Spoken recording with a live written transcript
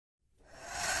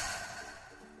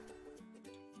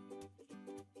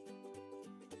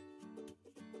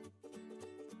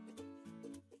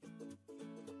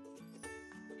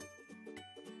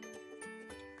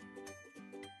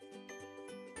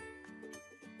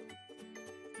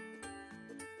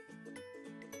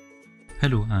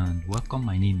Hello and welcome.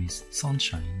 My name is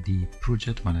Sunshine, the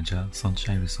project manager,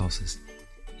 Sunshine Resources.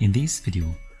 In this video,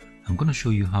 I'm going to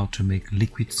show you how to make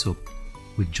liquid soap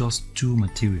with just two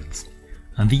materials,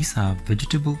 and these are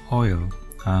vegetable oil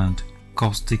and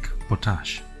caustic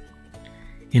potash.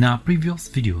 In our previous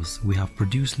videos, we have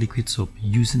produced liquid soap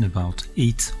using about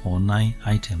 8 or 9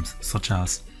 items such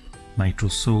as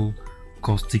nitrosol,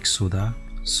 caustic soda,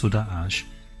 soda ash,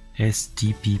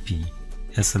 STPP,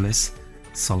 SLS,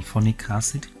 sulfonic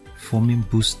acid, foaming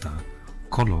booster,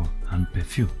 color and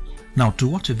perfume. Now, to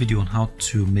watch a video on how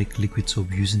to make liquid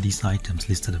soap using these items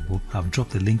listed above, I've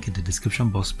dropped a link in the description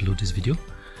box below this video.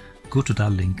 Go to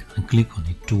that link and click on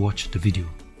it to watch the video.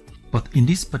 But in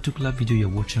this particular video you're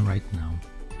watching right now,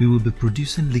 we will be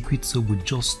producing liquid soap with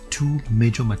just two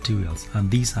major materials, and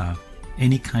these are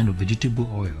any kind of vegetable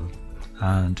oil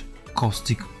and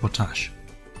caustic potash.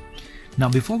 Now,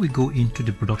 before we go into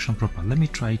the production proper, let me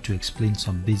try to explain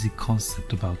some basic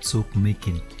concept about soap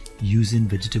making using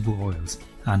vegetable oils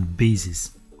and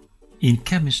bases. In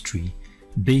chemistry,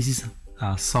 bases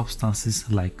are substances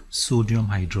like sodium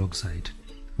hydroxide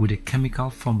with a chemical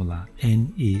formula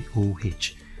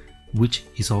NaOH, which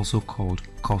is also called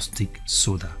caustic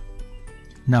soda.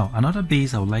 Now, another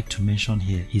base I would like to mention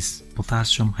here is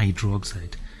potassium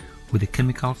hydroxide with a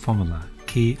chemical formula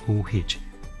KOH,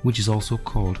 which is also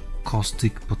called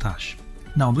caustic potash.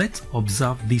 Now let's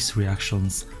observe these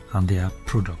reactions and their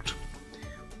product.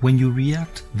 When you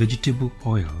react vegetable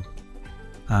oil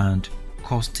and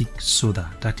caustic soda,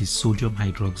 that is sodium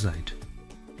hydroxide,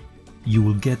 you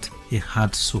will get a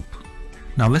hard soap.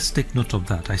 Now let's take note of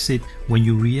that. I said when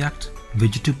you react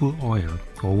vegetable oil,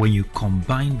 or when you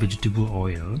combine vegetable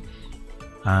oil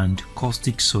and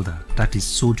caustic soda, that is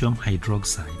sodium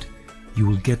hydroxide, you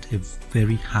will get a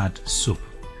very hard soap.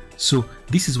 So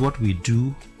this is what we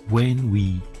do when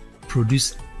we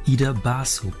produce either bar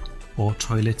soap or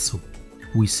toilet soap.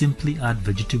 We simply add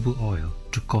vegetable oil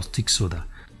to caustic soda,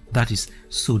 that is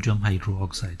sodium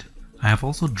hydroxide. I have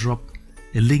also dropped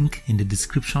a link in the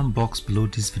description box below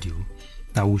this video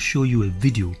that will show you a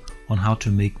video on how to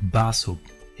make bar soap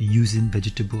using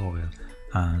vegetable oil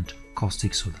and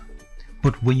caustic soda.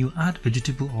 But when you add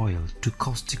vegetable oil to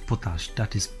caustic potash,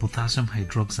 that is potassium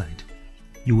hydroxide,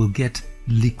 you will get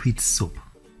liquid soap.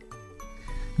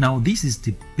 Now, this is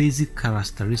the basic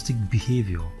characteristic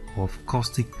behavior of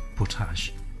caustic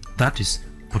potash, that is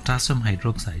potassium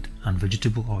hydroxide and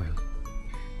vegetable oil.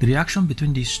 The reaction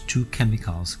between these two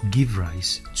chemicals give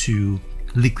rise to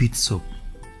liquid soap,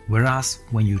 whereas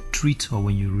when you treat, or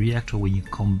when you react, or when you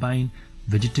combine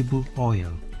vegetable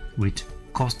oil with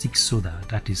caustic soda,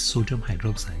 that is sodium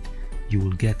hydroxide, you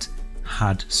will get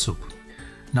hard soap.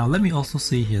 Now let me also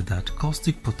say here that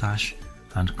caustic potash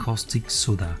and caustic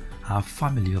soda are a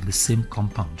family of the same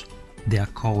compound. They are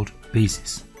called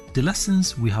bases. The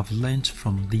lessons we have learned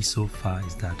from this so far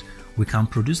is that we can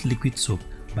produce liquid soap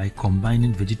by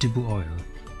combining vegetable oil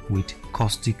with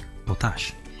caustic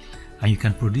potash, and you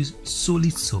can produce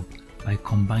solid soap by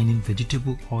combining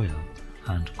vegetable oil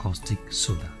and caustic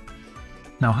soda.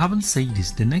 Now, having said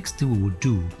this, the next thing we will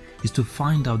do is to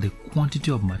find out the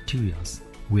quantity of materials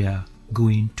we are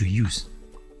going to use.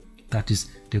 That is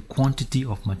the quantity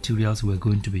of materials we're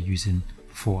going to be using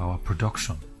for our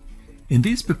production. In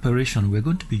this preparation, we're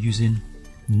going to be using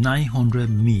 900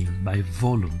 ml by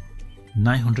volume,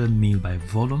 900 ml by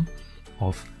volume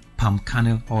of palm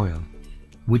kernel oil,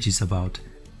 which is about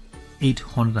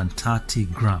 830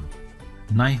 gram.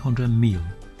 900 ml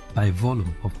by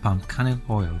volume of palm kernel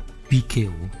oil,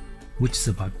 PKO, which is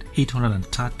about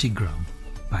 830 gram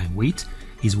by weight,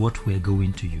 is what we're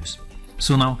going to use.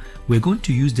 So now we're going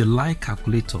to use the Lie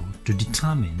calculator to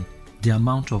determine the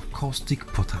amount of caustic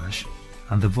potash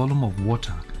and the volume of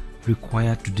water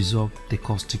required to dissolve the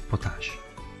caustic potash.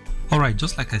 Alright,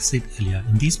 just like I said earlier,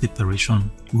 in this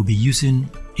preparation we'll be using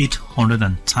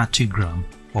 830 gram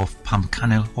of palm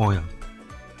kernel oil.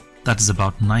 That is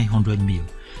about 900 ml.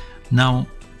 Now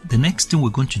the next thing we're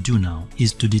going to do now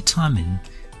is to determine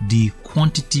the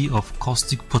quantity of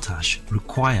caustic potash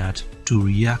required to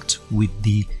react with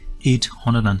the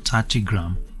 830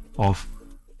 gram of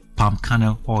palm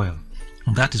kernel oil,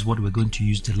 and that is what we're going to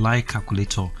use the Lie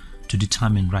calculator to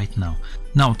determine right now.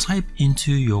 Now type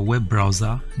into your web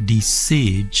browser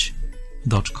thesage.com.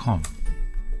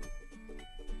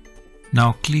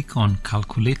 Now click on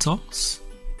calculators.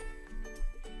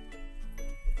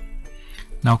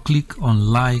 Now click on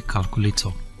Lie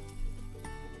calculator.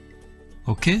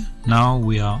 Okay, now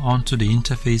we are onto the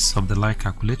interface of the Lie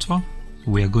calculator.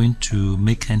 We are going to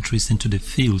make entries into the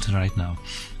field right now.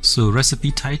 So recipe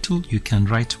title, you can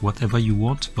write whatever you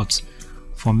want, but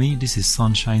for me this is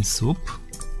sunshine soap.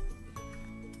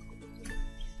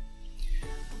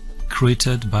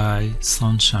 created by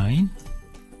Sunshine.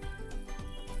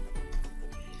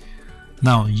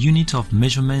 Now, unit of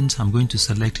measurement, I'm going to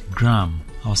select gram.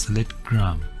 I'll select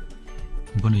gram.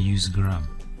 I'm going to use gram.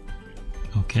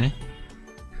 Okay.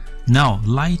 Now,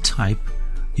 lye type,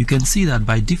 you can see that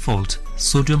by default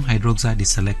sodium hydroxide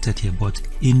is selected here, but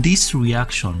in this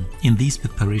reaction, in this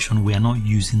preparation, we are not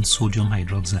using sodium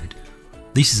hydroxide.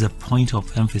 This is a point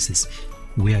of emphasis.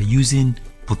 We are using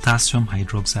potassium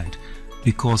hydroxide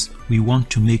because we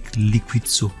want to make liquid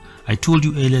soap. I told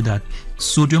you earlier that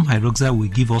sodium hydroxide will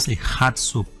give us a hard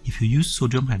soap. If you use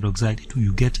sodium hydroxide,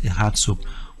 you get a hard soap,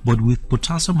 but with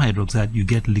potassium hydroxide you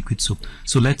get liquid soap.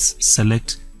 So let's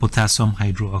select potassium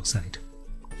hydroxide.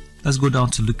 Let's go down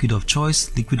to liquid of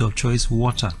choice. Liquid of choice,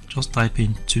 water. Just type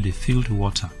into the field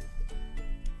water.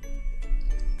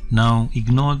 Now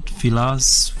ignore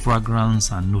fillers,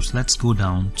 fragrance and notes. Let's go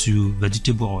down to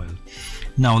vegetable oil.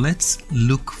 Now let's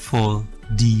look for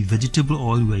the vegetable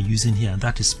oil we're using here,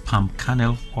 that is palm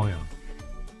kernel oil.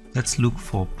 Let's look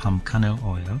for palm kernel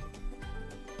oil.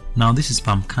 Now this is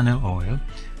palm kernel oil.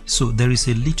 So there is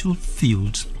a little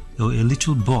field or a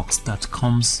little box that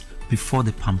comes before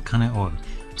the palm kernel oil.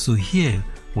 So here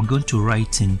we're going to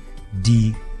write in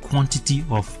the quantity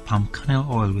of palm kernel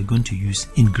oil we're going to use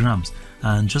in grams,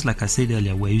 and just like I said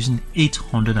earlier, we're using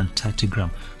 830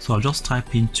 grams. So I'll just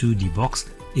type into the box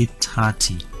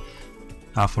 830.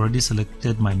 I've already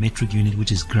selected my metric unit,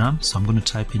 which is grams, so I'm going to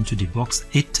type into the box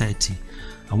 830,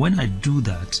 and when I do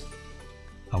that,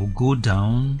 I'll go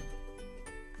down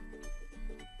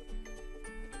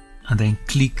and then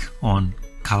click on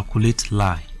calculate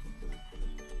lye.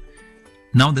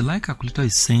 Now the lye calculator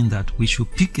is saying that we should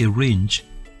pick a range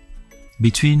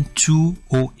between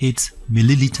 208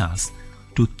 milliliters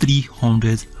to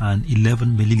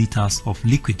 311 milliliters of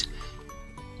liquid,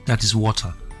 that is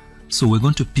water. So we're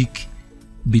going to pick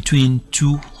between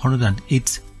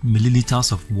 208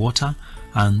 milliliters of water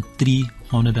and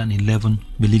 311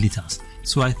 milliliters.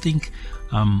 So I think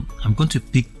I'm going to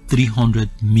pick 300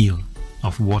 ml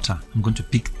of water. I'm going to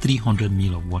pick 300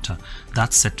 ml of water.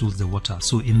 That settles the water.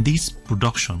 So in this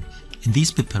production, in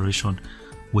this preparation,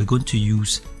 we're going to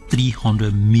use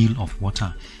 300 ml of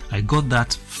water. I got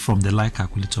that from the lye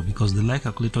calculator because the lye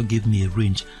calculator gave me a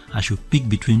range. I should pick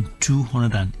between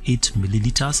 208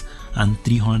 milliliters and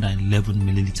 311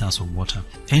 milliliters of water.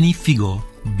 Any figure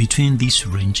between this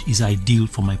range is ideal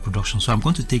for my production. So I'm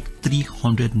going to take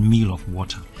 300 ml of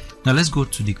water. Now let's go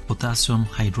to the potassium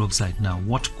hydroxide. Now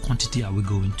what quantity are we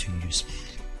going to use?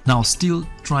 Now still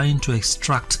trying to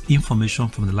extract information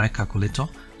from the lye calculator,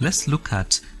 let's look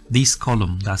at this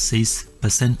column that says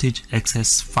percentage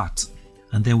excess fat,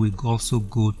 and then we also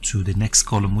go to the next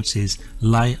column which says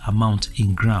lye amount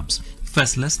in grams.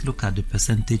 First, let's look at the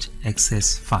percentage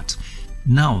excess fat.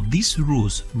 Now these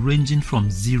rows ranging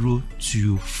from 0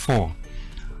 to 4,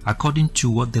 according to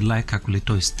what the lye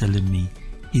calculator is telling me,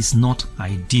 is not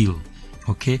ideal.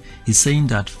 Okay, it's saying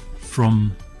that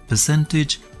from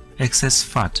percentage excess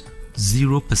fat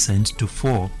 0% to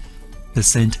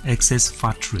 4% excess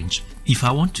fat range, if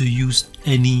I want to use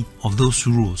any of those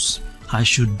rows, I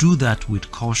should do that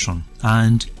with caution,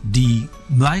 and the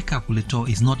lye calculator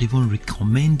is not even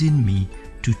recommending me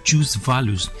to choose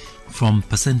values from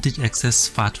percentage excess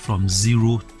fat from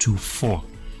 0 to 4.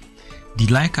 The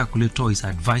lye calculator is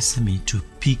advising me to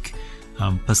pick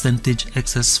percentage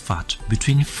excess fat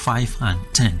between 5 and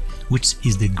 10, which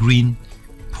is the green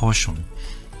portion.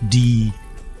 The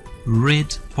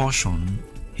red portion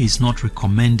is not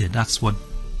recommended. That's what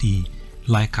the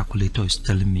lye calculator is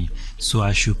telling me. So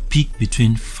I should pick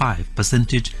between 5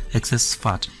 percentage excess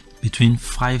fat between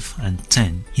 5 and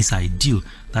 10 is ideal.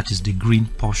 That is the green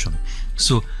portion.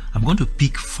 So I'm going to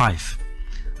pick 5,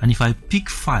 and if I pick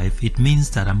 5, it means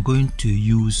that I'm going to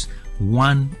use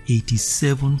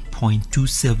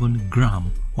 187.27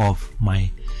 gram of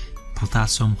my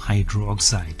potassium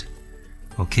hydroxide.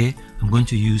 Okay, I'm going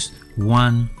to use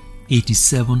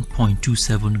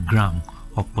 187.27 gram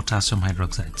of potassium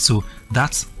hydroxide. So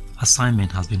that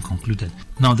assignment has been concluded.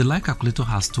 Now the lye calculator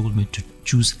has told me to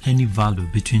choose any value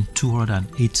between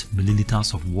 208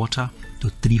 milliliters of water to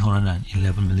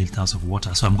 311 milliliters of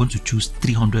water. So I'm going to choose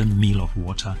 300 ml of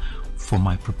water for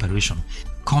my preparation.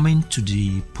 Coming to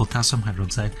the potassium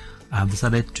hydroxide, I have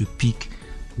decided to pick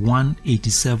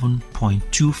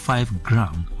 187.25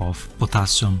 gram of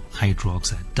potassium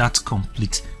hydroxide. That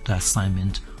completes the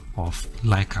assignment of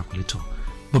lye calculator.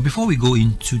 But before we go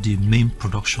into the main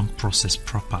production process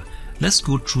proper, let's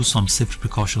go through some safety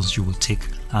precautions you will take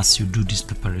as you do this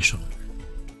preparation.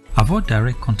 Avoid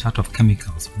direct contact of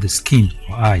chemicals with the skin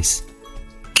or eyes.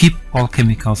 Keep all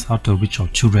chemicals out of reach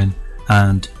of children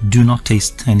and do not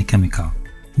taste any chemical.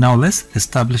 Now let's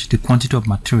establish the quantity of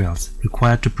materials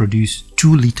required to produce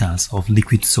 2 liters of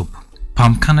liquid soap.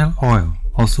 Palm kernel oil,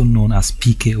 also known as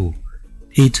PKO,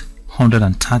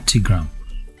 830 gram,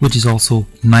 which is also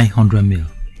 900 ml.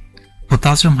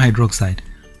 Potassium hydroxide,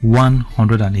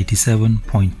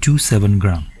 187.27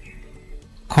 gram.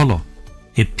 Color,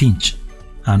 a pinch,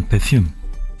 and perfume,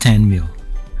 10 ml.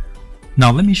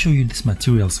 Now let me show you these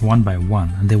materials one by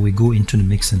one, and then we go into the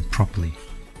mixing properly.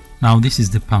 Now this is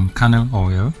the palm kernel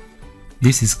oil,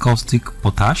 this is caustic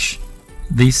potash,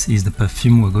 this is the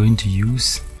perfume we're going to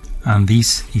use, and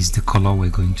this is the color we're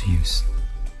going to use.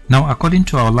 Now according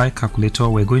to our light calculator,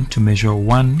 we're going to measure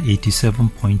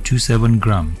 187.27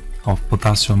 gram of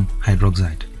potassium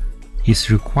hydroxide.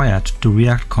 It's required to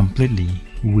react completely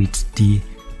with the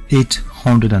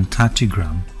 830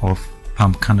 gram of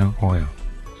palm kernel oil.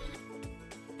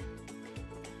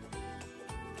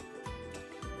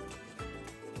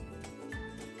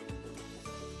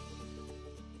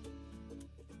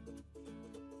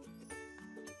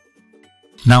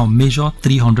 Now measure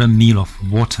 300 ml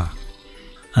of water,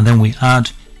 and then we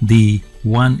add the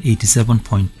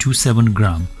 187.27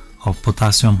 gram of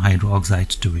potassium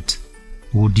hydroxide to it.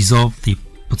 We'll dissolve the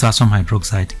potassium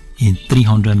hydroxide in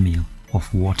 300 ml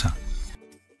of water.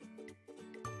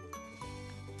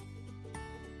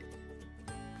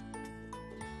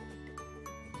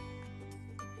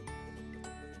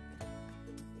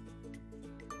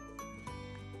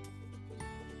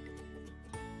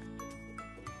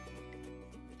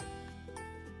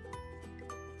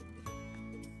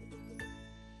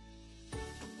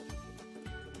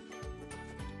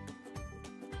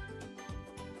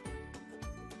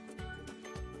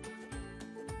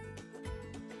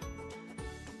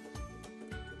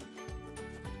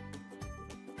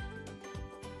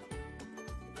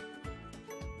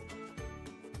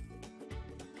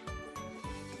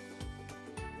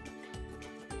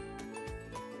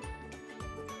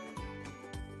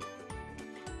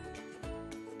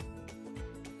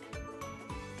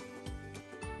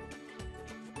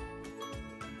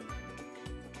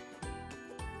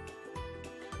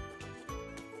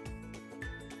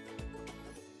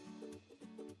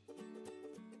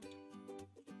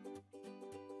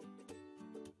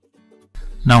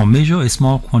 Now measure a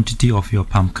small quantity of your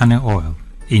palm kernel oil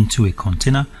into a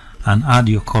container and add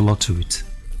your color to it.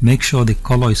 Make sure the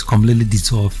color is completely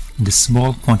dissolved in the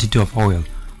small quantity of oil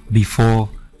before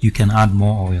you can add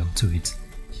more oil to it.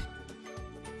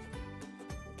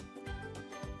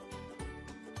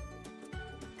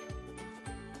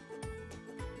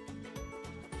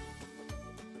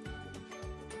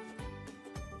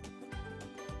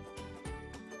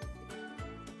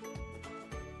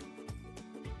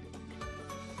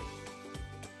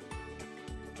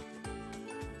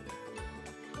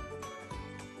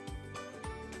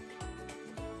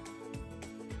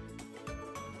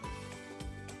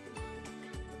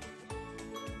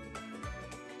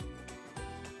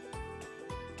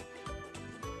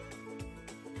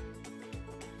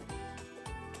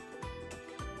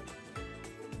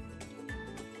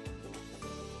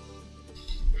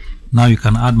 Now you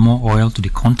can add more oil to the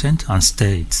content and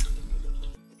stir it.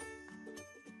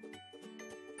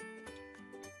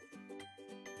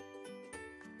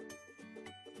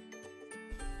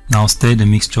 Now stir the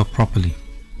mixture properly.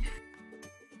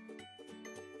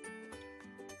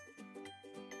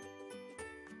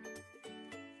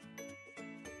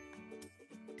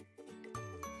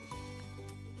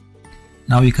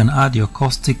 Now you can add your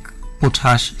caustic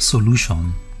potash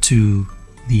solution to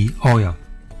the oil.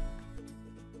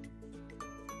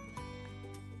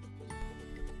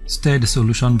 Stir the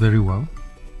solution very well.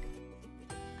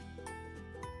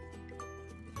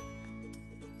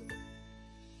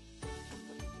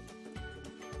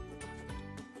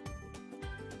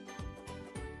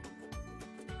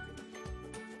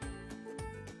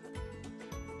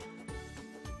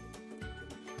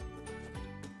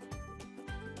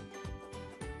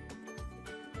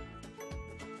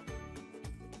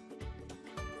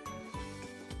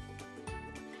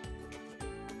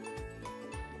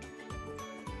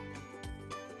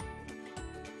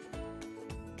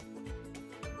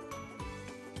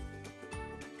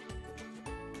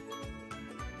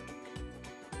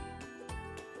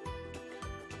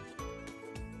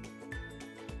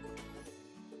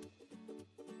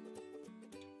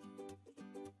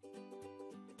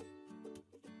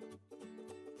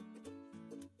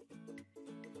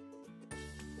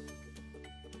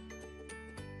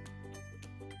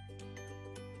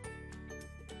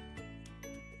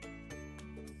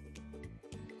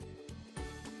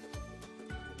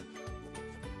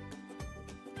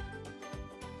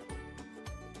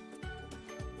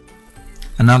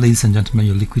 And now, ladies and gentlemen,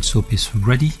 your liquid soap is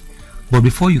ready. But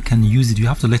before you can use it, you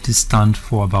have to let it stand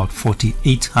for about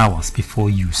 48 hours before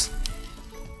use.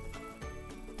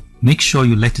 Make sure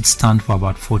you let it stand for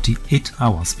about 48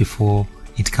 hours before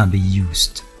it can be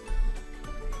used.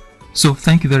 So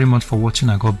thank you very much for watching,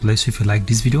 and God bless you. If you like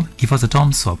this video, give us a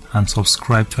thumbs up and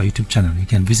subscribe to our YouTube channel. You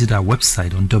can visit our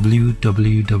website on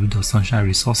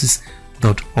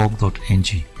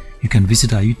www.sunshineresources.org.ng. You can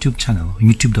visit our YouTube channel on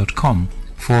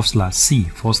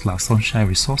youtube.com/c/Sunshine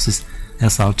Resources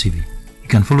SRTV. You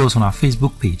can follow us on our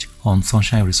Facebook page on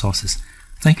Sunshine Resources.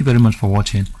 Thank you very much for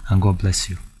watching, and God bless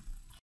you.